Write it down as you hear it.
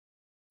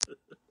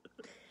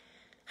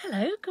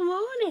Hello, good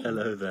morning.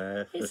 Hello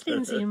there. It's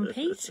Lindsay and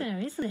Peter,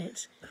 isn't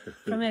it?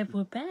 From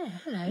Edward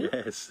Bear. Hello.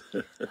 Yes.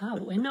 Oh,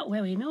 but we're not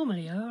where we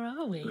normally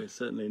are we? We're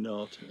certainly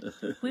not.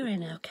 We're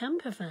in our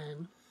camper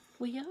van.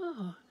 We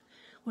are.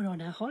 We're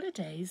on our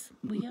holidays.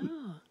 We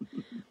are.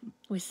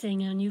 We're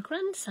seeing our new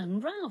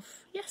grandson,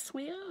 Ralph. Yes,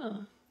 we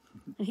are.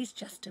 And he's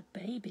just a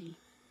baby.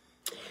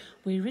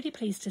 We're really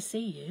pleased to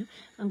see you,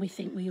 and we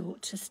think we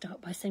ought to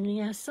start by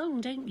singing our song,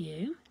 don't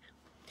you?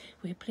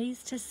 We're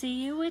pleased to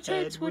see you at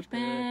Edward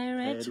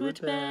Bear,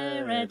 Edward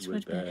Bear,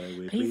 Edward Bear.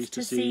 We're pleased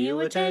to see you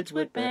at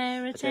Edward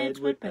Bear, at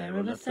Edward Bear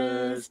on a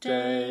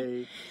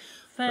Thursday.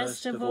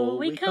 First of all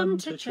we come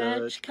to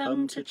church,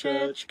 come to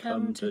church,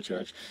 come to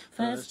church.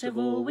 First of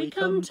all we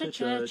come to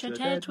church at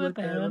Edward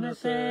Bear on a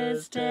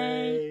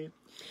Thursday.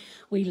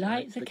 We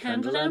light the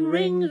candle and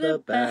ring the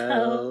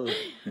bell.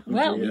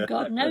 Well, we've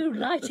got no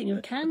lighting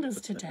of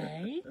candles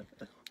today.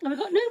 And we've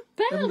got no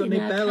bell in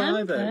our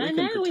camper. We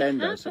can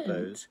pretend, I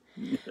suppose.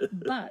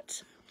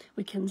 But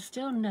we can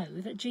still know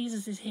that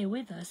Jesus is here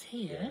with us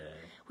here. Yeah.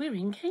 We're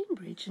in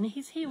Cambridge and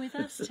he's here with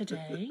us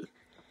today.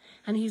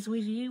 And he's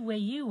with you where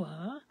you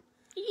are,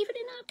 even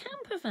in our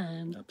camper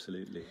van.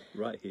 Absolutely,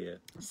 right here.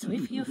 So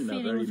if you're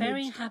feeling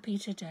very happy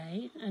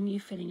today and you're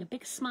feeling a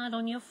big smile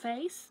on your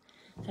face,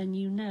 then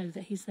you know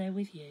that he's there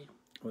with you.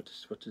 What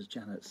does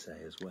Janet say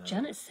as well?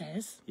 Janet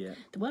says,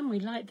 that when we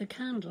light the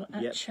candle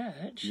at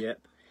church,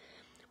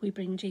 we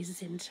bring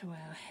Jesus into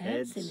our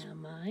heads, in our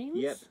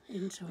minds,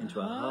 into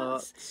our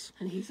hearts,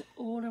 and he's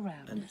all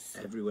around us.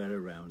 Everywhere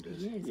around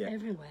us. He is,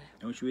 everywhere.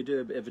 And should we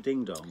do a bit of a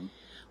ding-dong?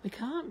 We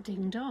can't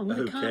ding-dong.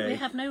 Okay. We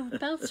have no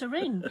bell to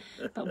ring.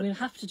 But we'll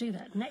have to do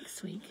that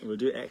next week. We'll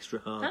do it extra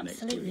hard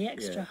Absolutely,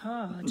 next week. extra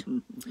hard.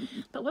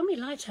 But when we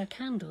light our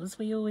candles,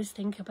 we always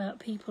think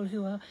about people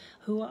who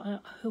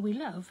we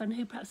love and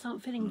who perhaps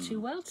aren't feeling too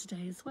well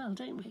today as well,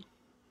 don't we?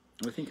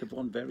 We think of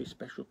one very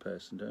special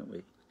person, don't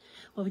we?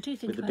 Well, we do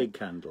think with the big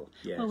candle,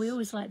 yes. Well, we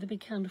always light the big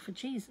candle for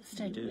Jesus,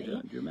 don't we?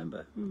 Don't you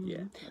remember? Yeah.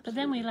 Absolutely. But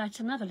then we light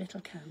another little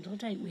candle,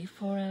 don't we,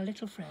 for our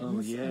little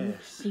friends and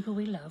people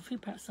we love who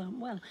perhaps aren't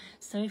well.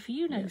 So if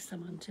you know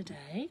someone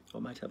today...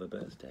 Or might have a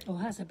birthday. Or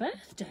has a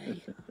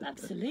birthday,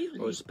 absolutely.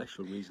 Or a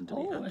special reason to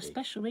be happy. Or a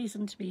special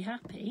reason to be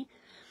happy.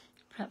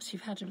 Perhaps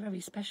you've had a very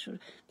special...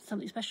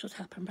 Something special's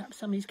happened. Perhaps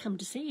somebody's come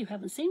to see you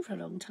haven't seen for a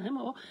long time,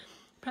 or...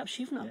 Perhaps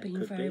you've not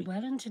been very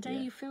well and today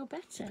you feel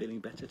better. Feeling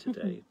better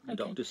today. The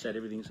doctor said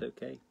everything's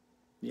okay.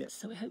 Yeah.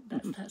 So we hope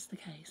that's the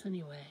case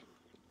anyway.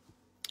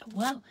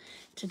 Well,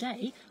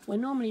 today we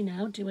normally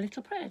now do a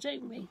little prayer,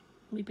 don't we?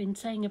 We've been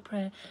saying a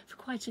prayer for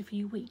quite a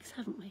few weeks,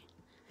 haven't we?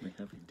 We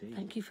have indeed.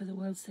 Thank you for the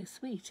world so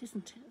sweet,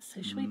 isn't it?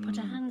 So shall we put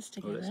our hands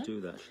together? Well, let's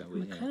do that, shall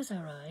we? We close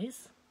our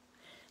eyes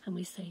and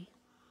we say,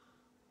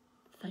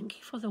 thank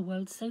you for the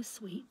world so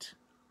sweet.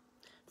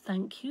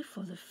 Thank you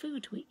for the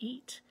food we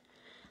eat.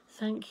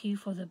 Thank you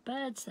for the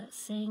birds that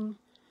sing.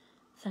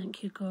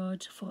 Thank you,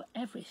 God, for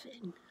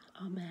everything.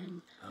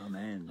 Amen.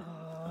 Amen.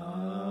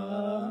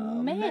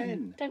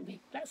 Amen. Don't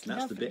we? That's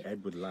lovely. The bit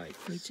Edward likes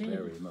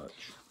very much.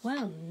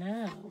 Well,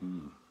 now,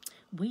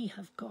 we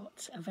have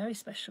got a very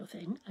special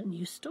thing, a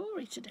new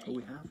story today. Oh,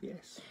 we have,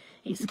 yes.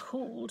 It's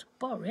called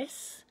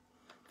Boris,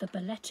 the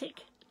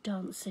Balletic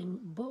Dancing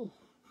Bull.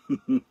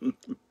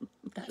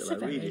 That's a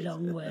very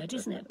long word,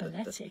 isn't it?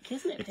 Balletic,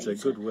 isn't it, Peter?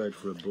 It's a good word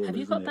for a bull, Have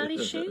you got ballet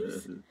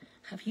shoes?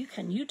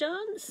 Can you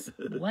dance?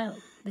 Well,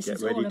 this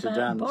is all about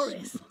dance.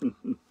 Boris.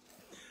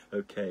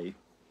 Okay.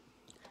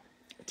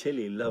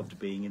 Tilly loved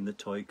being in the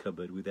toy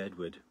cupboard with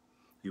Edward.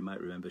 You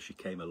might remember she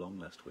came along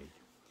last week.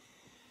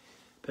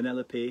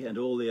 Penelope and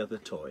all the other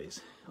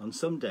toys. On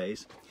some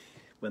days,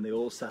 when they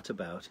all sat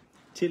about,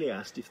 Tilly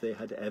asked if they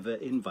had ever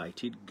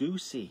invited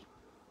Goosey,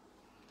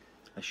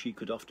 as she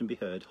could often be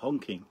heard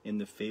honking in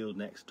the field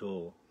next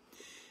door.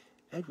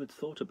 Edward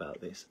thought about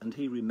this, and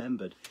he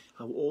remembered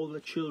how all the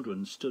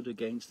children stood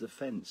against the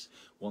fence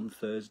one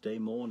Thursday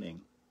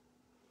morning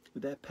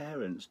with their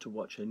parents to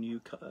watch a new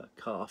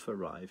calf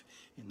arrive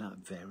in that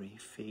very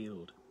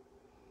field.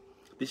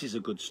 This is a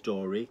good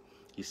story,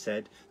 he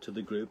said to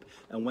the group,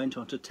 and went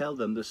on to tell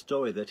them the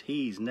story that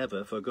he's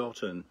never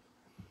forgotten.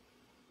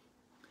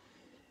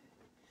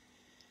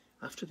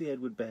 After the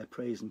Edward Bear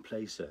Praise and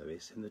Play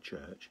service in the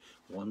church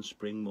one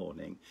spring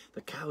morning, the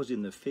cows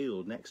in the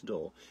field next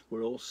door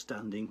were all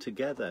standing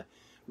together,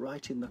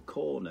 right in the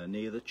corner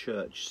near the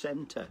church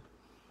centre.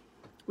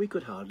 We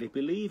could hardly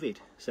believe it,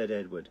 said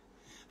Edward.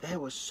 There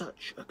was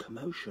such a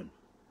commotion.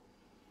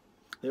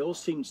 They all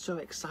seemed so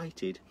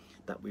excited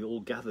that we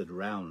all gathered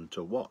round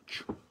to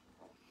watch.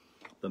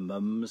 The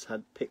mums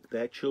had picked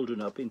their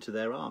children up into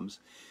their arms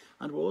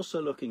and were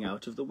also looking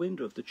out of the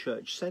window of the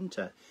church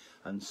centre,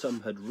 and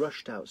some had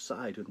rushed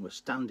outside and were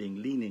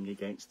standing leaning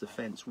against the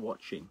fence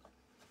watching.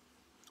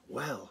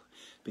 Well,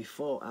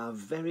 before our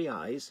very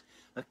eyes,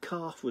 a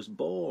calf was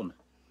born.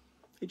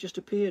 It just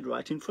appeared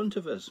right in front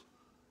of us.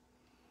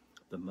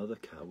 The mother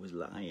cow was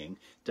lying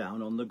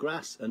down on the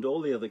grass, and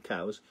all the other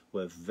cows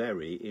were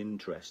very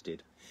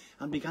interested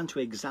and began to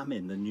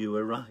examine the new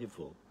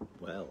arrival,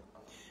 well,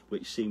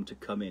 which seemed to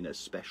come in a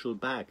special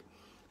bag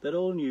that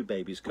all new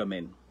babies come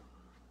in.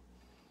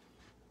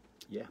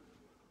 Yeah.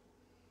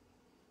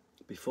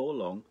 Before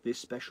long, this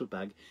special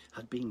bag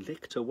had been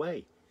licked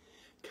away.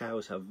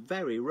 Cows have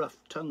very rough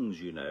tongues,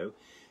 you know,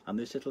 and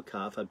this little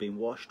calf had been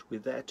washed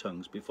with their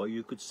tongues before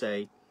you could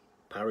say,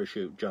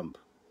 "Parachute jump,"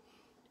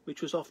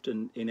 which was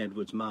often in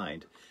Edward's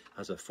mind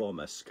as a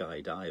former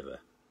skydiver.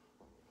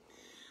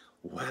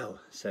 "Well,"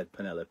 said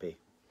Penelope,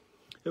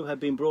 who had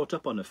been brought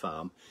up on a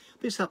farm,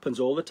 "this happens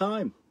all the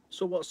time.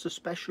 So what's so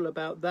special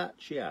about that?"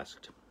 she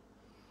asked.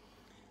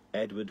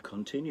 Edward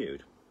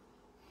continued,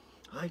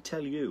 "I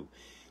tell you,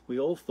 we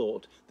all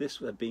thought this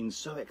had been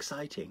so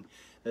exciting,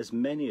 as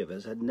many of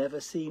us had never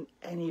seen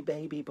any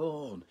baby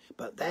born.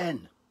 But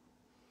then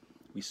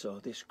we saw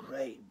this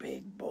great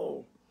big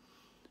bull,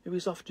 who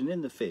is often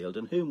in the field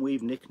and whom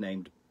we've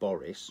nicknamed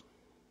Boris,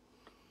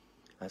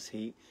 as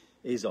he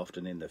is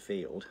often in the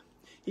field.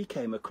 He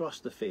came across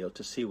the field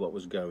to see what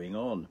was going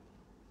on.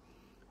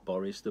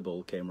 Boris the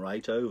bull came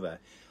right over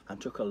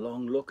and took a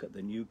long look at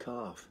the new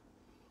calf.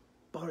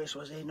 Boris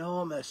was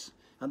enormous,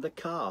 and the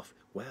calf,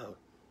 well,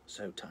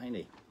 so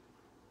tiny.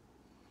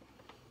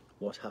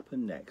 What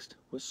happened next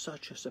was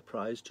such a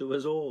surprise to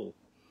us all.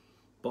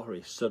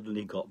 Boris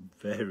suddenly got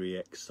very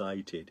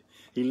excited.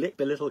 He licked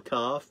the little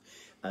calf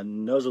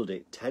and nuzzled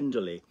it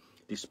tenderly,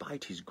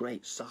 despite his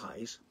great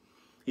size.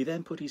 He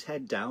then put his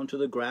head down to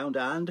the ground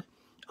and,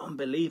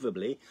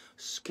 unbelievably,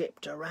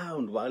 skipped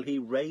around while he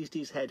raised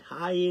his head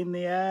high in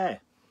the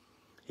air.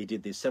 He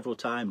did this several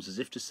times as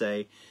if to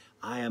say,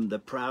 "I am the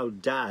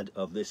proud dad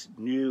of this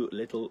new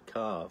little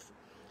calf.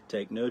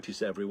 Take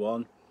notice,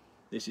 everyone.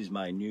 This is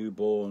my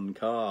newborn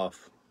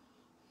calf."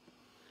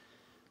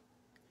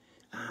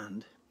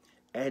 And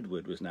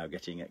Edward was now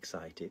getting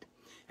excited.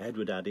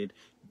 Edward added,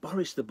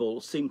 Boris the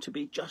bull seemed to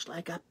be just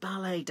like a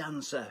ballet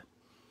dancer,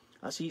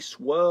 as he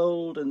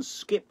swirled and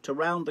skipped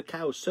around the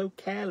cow so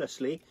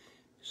carelessly,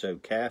 so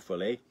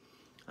carefully,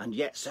 and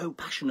yet so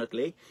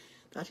passionately,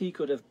 that he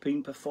could have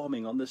been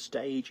performing on the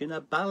stage in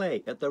a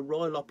ballet at the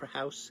Royal Opera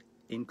House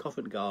in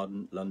Covent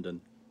Garden,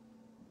 London.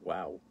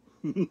 Wow.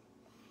 The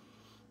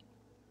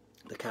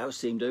cows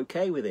seemed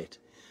okay with it,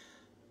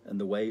 and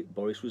the way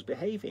Boris was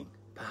behaving.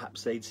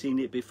 Perhaps they'd seen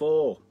it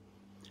before.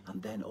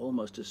 And then,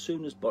 almost as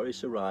soon as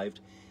Boris arrived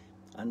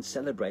and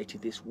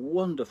celebrated this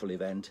wonderful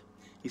event,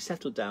 he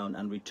settled down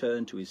and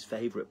returned to his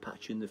favourite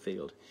patch in the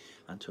field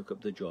and took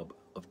up the job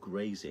of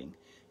grazing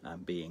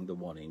and being the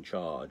one in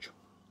charge.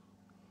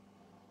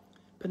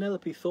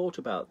 Penelope thought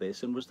about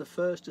this and was the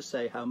first to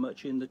say how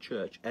much in the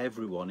church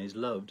everyone is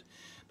loved,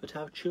 but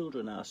how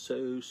children are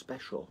so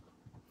special,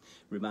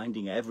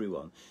 reminding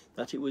everyone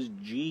that it was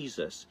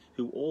Jesus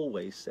who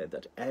always said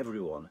that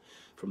everyone,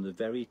 from the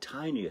very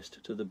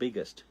tiniest to the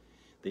biggest,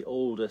 the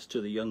oldest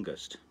to the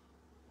youngest,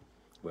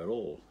 we're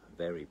all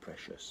very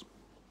precious.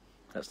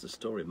 That's the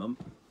story, Mum.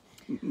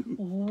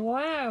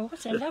 Wow,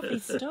 what a lovely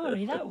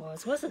story that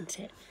was, wasn't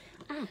it?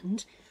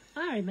 And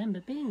I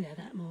remember being there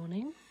that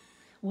morning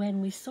when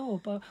we saw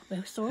all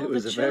the children. It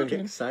was a very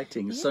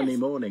exciting sunny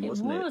morning,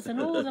 wasn't it? It was, and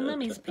all the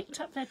mummies picked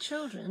up their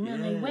children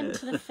and they went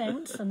to the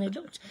fence and they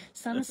looked.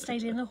 Son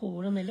stayed in the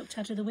hall and they looked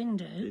out of the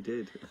window. They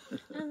did.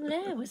 And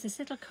there was this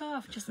little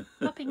calf just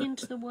popping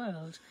into the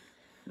world.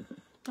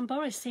 And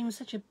Boris seemed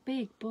such a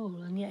big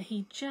bull, and yet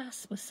he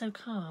just was so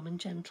calm and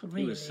gentle,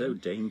 really. He was so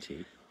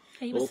dainty.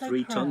 He was all so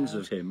 3 proud. tons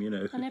of him, you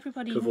know, and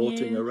everybody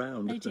cavorting knew,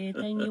 around. They did.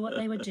 They knew what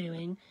they were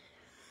doing.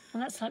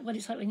 And that's like what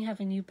it's like when you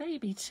have a new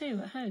baby too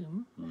at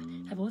home.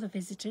 Have all the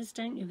visitors,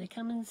 don't you? They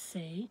come and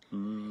see.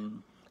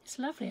 It's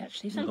lovely,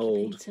 actually. Thank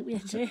you, Peter. We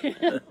do.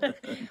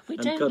 We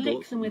don't cuddle.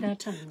 lick them with our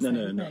tongues. No,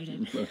 though.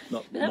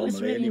 not That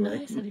was really anyway.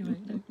 nice. Anyway,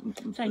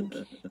 thank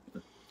you.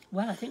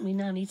 Well, I think we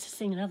now need to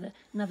sing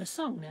another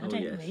song now,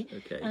 don't yes, we?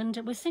 okay. And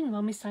we're singing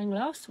one we sang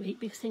last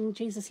week. We sing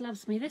 "Jesus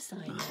Loves Me." This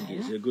I know.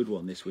 It's a good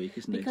one this week,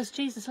 isn't Because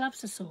Jesus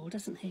loves us all,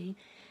 doesn't he?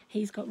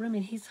 He's got room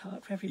in his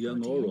heart for it? everybody.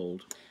 Young or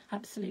old.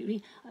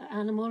 Absolutely. An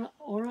animal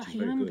or a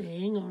human good.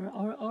 being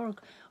or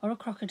a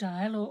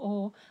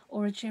crocodile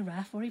or a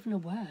giraffe or even a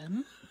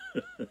worm.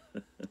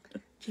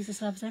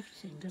 Jesus loves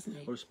everything, doesn't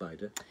he? Or a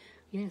spider.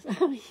 Yes.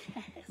 Oh,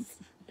 yes.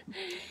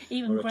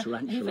 Even Or a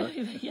tarantula.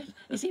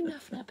 Is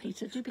enough now,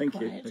 Peter? Do be Thank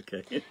quiet. you.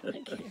 Okay.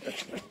 Thank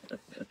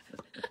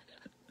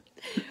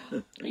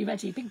you. Are you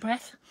ready? Big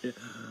breath. Yeah.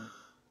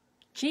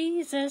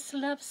 Jesus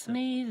loves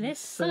me,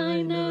 this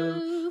I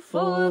know,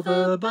 for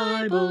the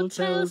Bible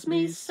tells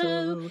me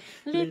so.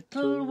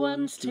 Little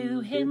ones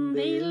to him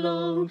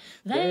belong,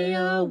 they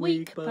are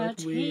weak, but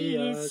he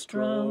is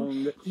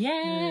strong.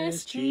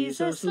 Yes,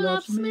 Jesus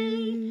loves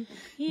me.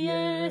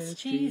 Yes,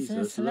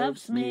 Jesus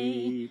loves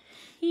me.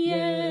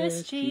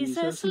 Yes,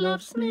 Jesus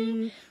loves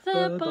me.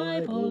 The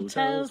Bible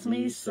tells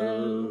me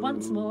so.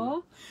 Once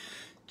more.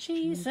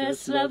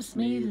 Jesus loves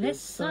me,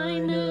 this I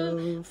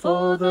know,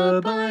 for the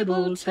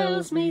Bible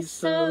tells me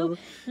so.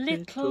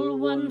 Little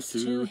ones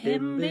to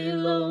him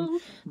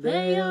belong,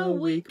 they are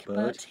weak,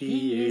 but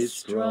he is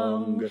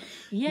strong.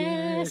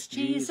 Yes,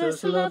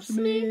 Jesus loves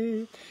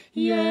me.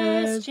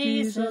 Yes,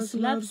 Jesus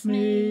loves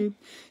me.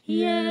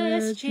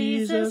 Yes,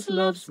 Jesus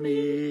loves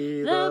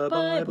me. The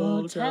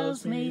Bible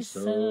tells me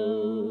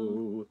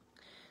so.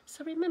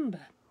 So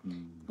remember,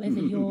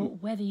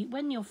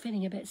 When you're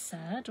feeling a bit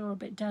sad or a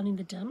bit down in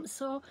the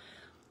dumps, or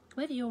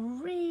whether you're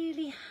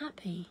really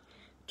happy,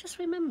 just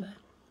remember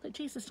that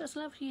Jesus does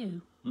love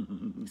you.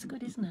 It's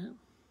good, isn't it?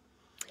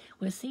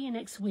 We'll see you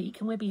next week,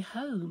 and we'll be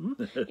home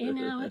in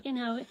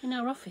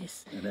our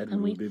office. And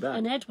Edward will be back.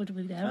 And Edward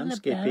will be there, And the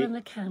Skippy. bell and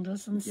the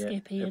candles and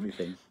Skippy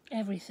everything. and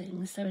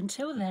everything. So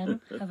until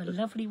then, have a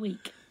lovely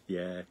week.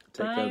 Yeah,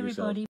 take Bye, care of yourself. everybody.